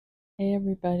Hey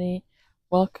everybody,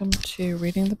 welcome to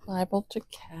Reading the Bible to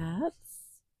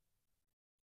Cats.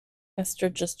 Esther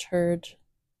just heard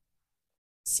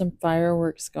some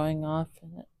fireworks going off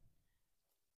and it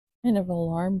kind of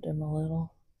alarmed him a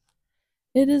little.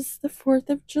 It is the 4th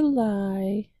of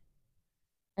July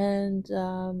and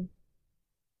I'm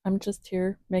just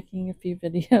here making a few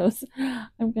videos.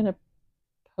 I'm going to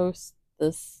post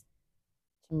this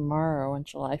tomorrow on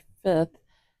July 5th.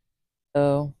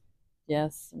 So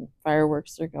yes, some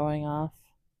fireworks are going off.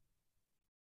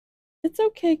 It's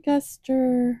okay,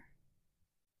 Guster.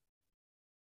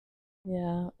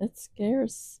 Yeah, it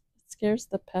scares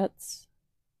the pets.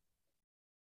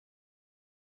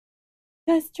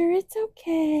 Guster, it's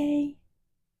okay.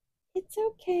 It's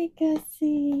okay,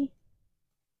 Gussie.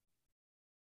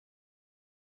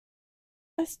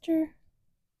 Guster.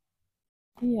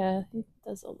 Yeah, he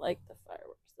doesn't like the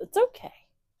fireworks. It's okay.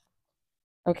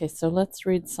 Okay, so let's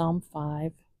read Psalm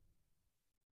 5.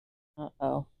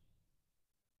 Uh-oh.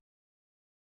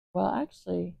 Well,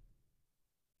 actually,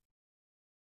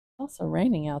 it's also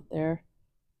raining out there.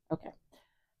 Okay.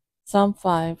 Psalm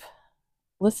 5.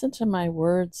 Listen to my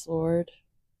words, Lord.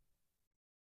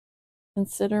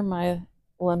 Consider my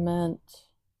lament.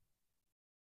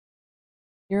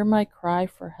 Hear my cry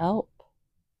for help,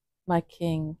 my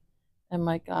King and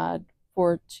my God,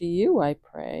 for to you I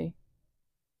pray.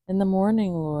 In the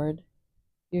morning, Lord,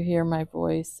 you hear my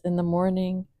voice. In the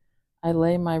morning, I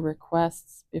lay my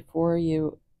requests before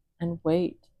you and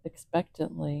wait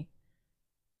expectantly.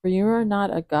 For you are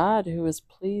not a God who is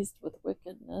pleased with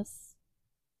wickedness.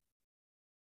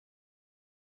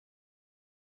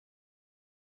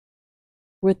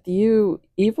 With you,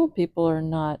 evil people are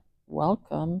not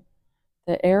welcome.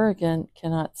 The arrogant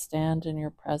cannot stand in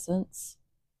your presence.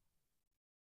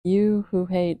 You who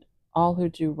hate all who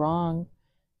do wrong,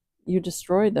 you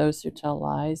destroy those who tell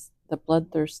lies, the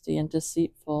bloodthirsty and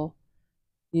deceitful.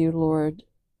 You, Lord,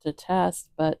 detest,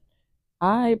 but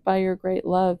I, by your great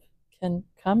love, can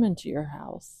come into your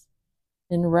house.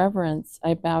 In reverence,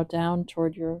 I bow down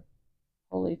toward your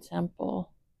holy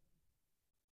temple.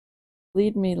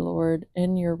 Lead me, Lord,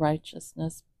 in your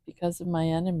righteousness because of my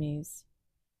enemies.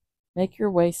 Make your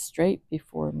way straight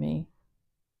before me.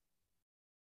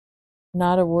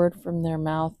 Not a word from their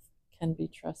mouth can be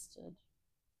trusted.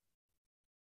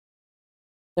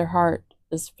 Their heart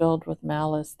is filled with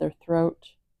malice. Their throat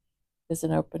is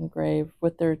an open grave.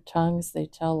 With their tongues they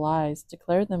tell lies.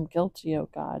 Declare them guilty, O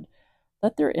God.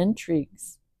 Let their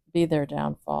intrigues be their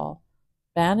downfall.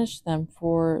 Banish them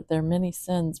for their many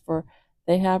sins, for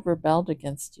they have rebelled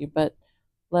against you. But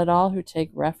let all who take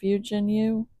refuge in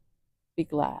you be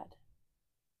glad.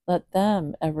 Let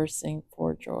them ever sing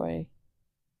for joy.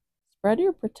 Spread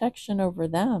your protection over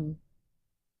them,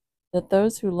 that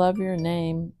those who love your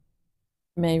name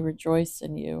may rejoice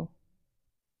in you.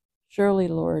 Surely,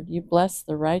 Lord, you bless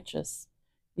the righteous.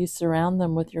 You surround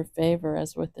them with your favor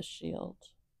as with a shield.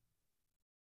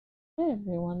 Hey,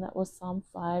 everyone, that was Psalm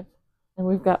 5. And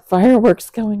we've got fireworks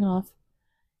going off.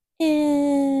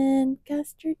 And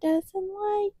Guster doesn't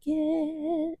like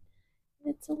it.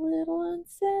 It's a little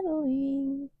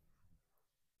unsettling.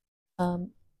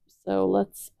 So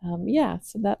let's,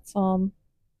 so that psalm.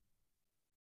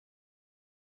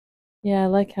 Yeah, I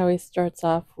like how he starts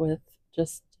off with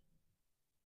just,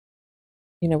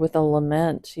 with a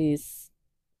lament. He's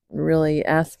really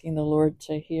asking the Lord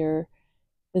to hear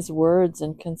his words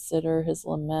and consider his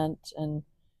lament and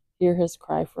hear his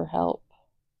cry for help.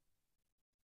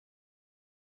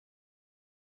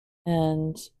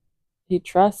 And he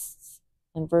trusts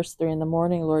in verse 3, in the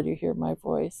morning, Lord, you hear my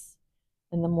voice.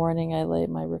 In the morning, I lay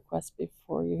my request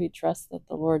before you. He trusts that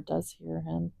the Lord does hear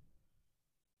him.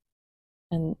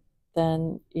 And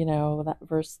then, that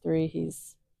verse 3,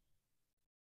 he's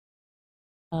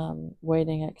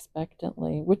waiting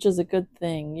expectantly, which is a good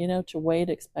thing, to wait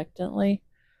expectantly.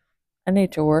 I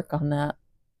need to work on that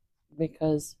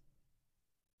because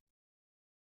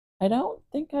I don't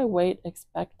think I wait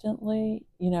expectantly,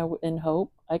 in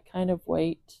hope. I kind of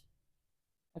wait.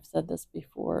 I've said this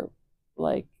before,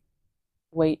 like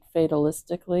wait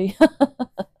fatalistically.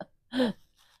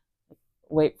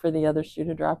 Wait for the other shoe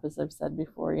to drop, as I've said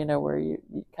before, where you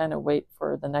kind of wait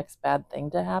for the next bad thing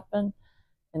to happen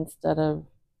instead of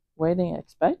waiting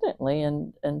expectantly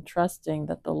and trusting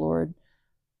that the Lord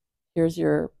hears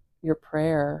your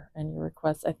prayer and your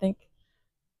requests. I think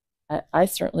I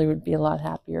certainly would be a lot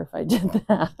happier if I did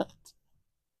that.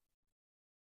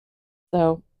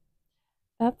 So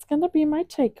that's going to be my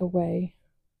takeaway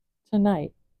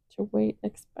tonight, to wait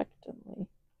expectantly.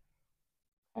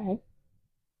 Okay.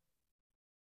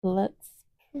 Let's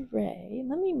pray.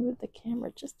 Let me move the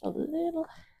camera just a little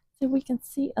so we can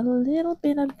see a little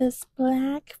bit of this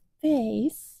black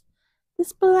face,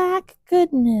 this black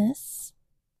goodness.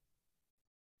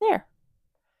 There.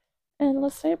 And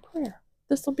let's say a prayer.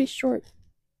 This will be short.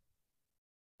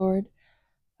 Lord,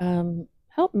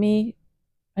 help me.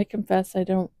 I confess I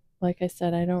don't, like I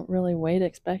said, I don't really wait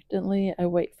expectantly. I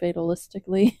wait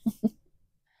fatalistically,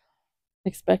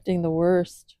 expecting the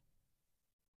worst.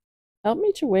 Help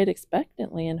me to wait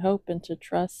expectantly and hope and to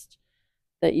trust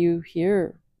that you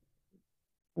hear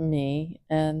me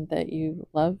and that you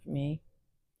love me.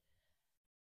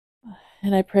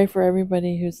 And I pray for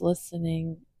everybody who's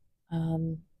listening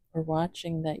or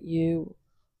watching that you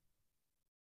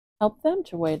help them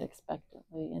to wait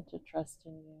expectantly and to trust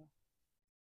in you.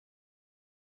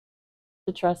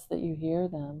 To trust that you hear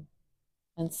them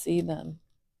and see them,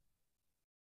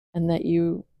 and that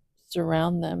you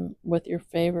surround them with your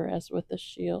favor as with a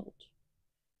shield,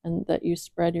 and that you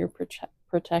spread your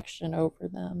protection over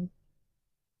them.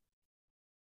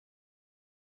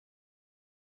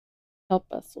 Help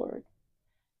us, Lord.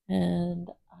 And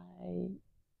I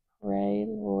pray,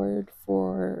 Lord,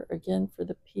 for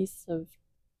the peace of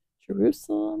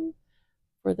Jerusalem,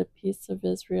 for the peace of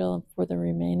Israel, and for the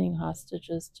remaining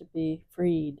hostages to be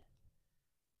freed.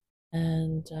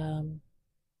 And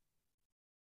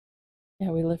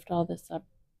we lift all this up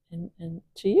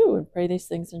to you and pray these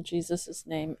things in Jesus'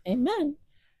 name. Amen.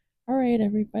 All right,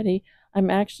 everybody.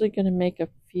 I'm actually going to make a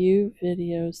few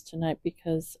videos tonight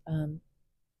because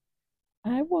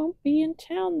I won't be in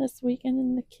town this weekend,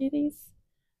 and the kitties,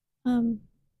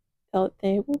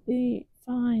 they will be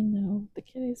fine, though. The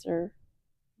kitties are,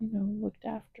 looked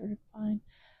after and fine.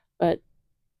 But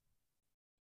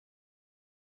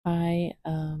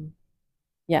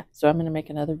so I'm going to make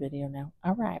another video now.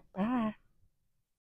 All right, bye.